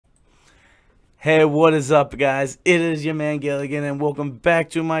Hey, what is up, guys? It is your man Gilligan, and welcome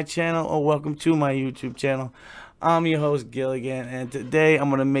back to my channel, or welcome to my YouTube channel. I'm your host, Gilligan, and today I'm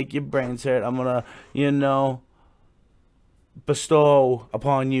gonna make your brains hurt. I'm gonna, bestow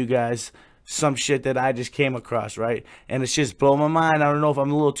upon you guys some shit that I just came across, right? And it's just blowing my mind. I don't know if I'm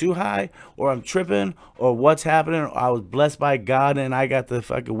a little too high, or I'm tripping, or what's happening. Or I was blessed by God, and I got to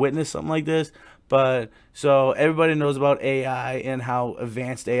fucking witness something like this. But so everybody knows about AI and how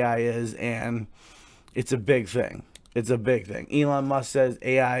advanced AI is, and it's a big thing. It's a big thing. Elon Musk says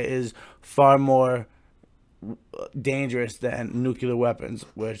AI is far more dangerous than nuclear weapons,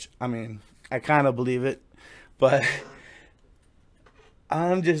 which I mean, I kind of believe it, but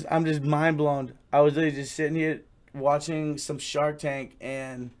I'm just mind blown. I was literally just sitting here watching some Shark Tank,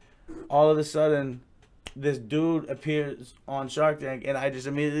 and all of a sudden this dude appears on Shark Tank, and I just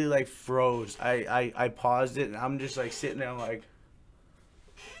immediately like froze. I paused it, and I'm just like sitting there, I'm like,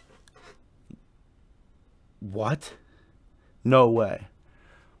 what? No way.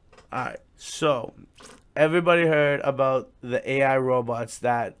 Alright, so everybody heard about the AI robots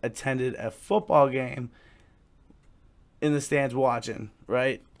that attended a football game in the stands watching,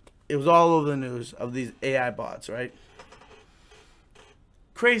 right? It was all over the news of these AI bots, right?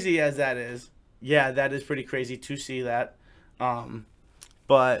 Crazy as that is, yeah, that is pretty crazy to see that.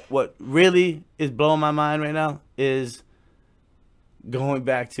 But what really is blowing my mind right now is going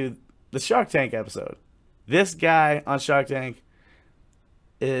back to the Shark Tank episode. This guy on Shark Tank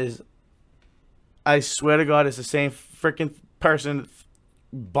is, I swear to God, it's the same freaking person,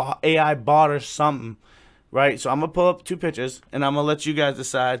 AI bot or something, right? So I'm going to pull up two pictures, and I'm going to let you guys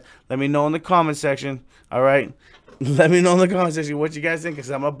decide. Let me know in the comment section, all right? Let me know in the comment section what you guys think,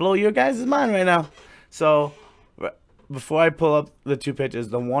 because I'm going to blow your guys' mind right now. So before I pull up the two pictures,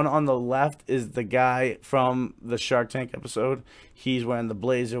 the one on the left is the guy from the Shark Tank episode. He's wearing the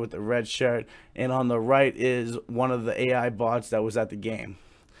blazer with the red shirt. And on the right is one of the AI bots that was at the game.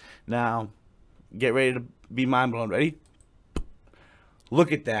 Now, get ready to be mind blown. Ready?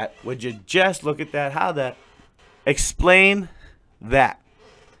 Look at that. Would you just look at that? How that? Explain that.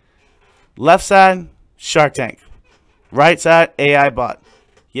 Left side, Shark Tank. Right side, AI bot.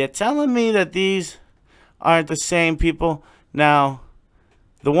 You're telling me that these aren't the same people? Now,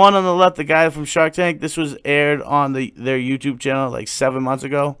 the one on the left, the guy from Shark Tank, this was aired on their YouTube channel like 7 months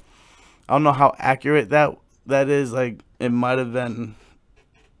ago. I don't know how accurate that is. Like, it might have been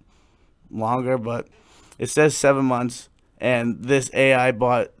longer, but it says 7 months. And this AI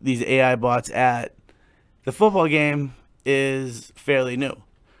bot, these AI bots at the football game is fairly new.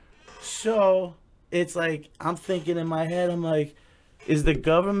 So it's like, I'm thinking in my head, I'm like, is the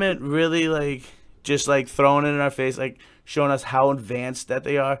government really like just like throwing it in our face, like showing us how advanced that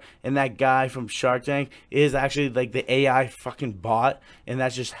they are? And that guy from Shark Tank is actually like the AI fucking bot, and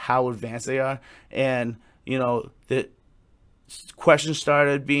that's just how advanced they are. And you know, the questions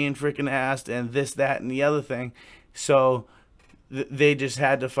started being freaking asked, and this, that, and the other thing. So they just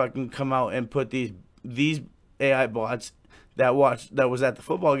had to fucking come out and put these AI bots that was at the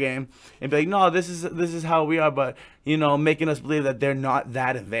football game and be like, no, this is how we are, but you know, making us believe that they're not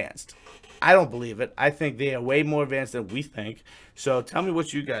that advanced. I don't believe it. I think they are way more advanced than we think. So tell me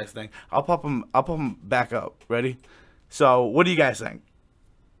what you guys think. I'll pop them back up. Ready? So what do you guys think?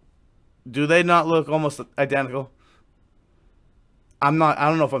 Do they not look almost identical? I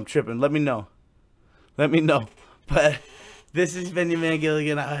don't know if I'm tripping. Let me know. Let me know. But this has been your man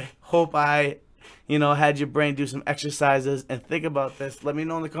Gilligan. I hope I, had your brain do some exercises and think about this. Let me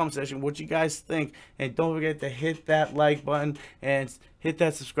know in the comment section what you guys think. And don't forget to hit that like button and hit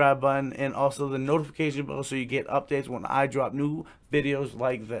that subscribe button, and also the notification bell so you get updates when I drop new videos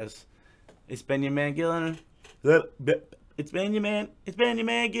like this. It's been your man Gilligan. It's been your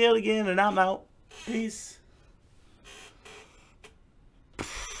man Gilligan, and I'm out. Peace.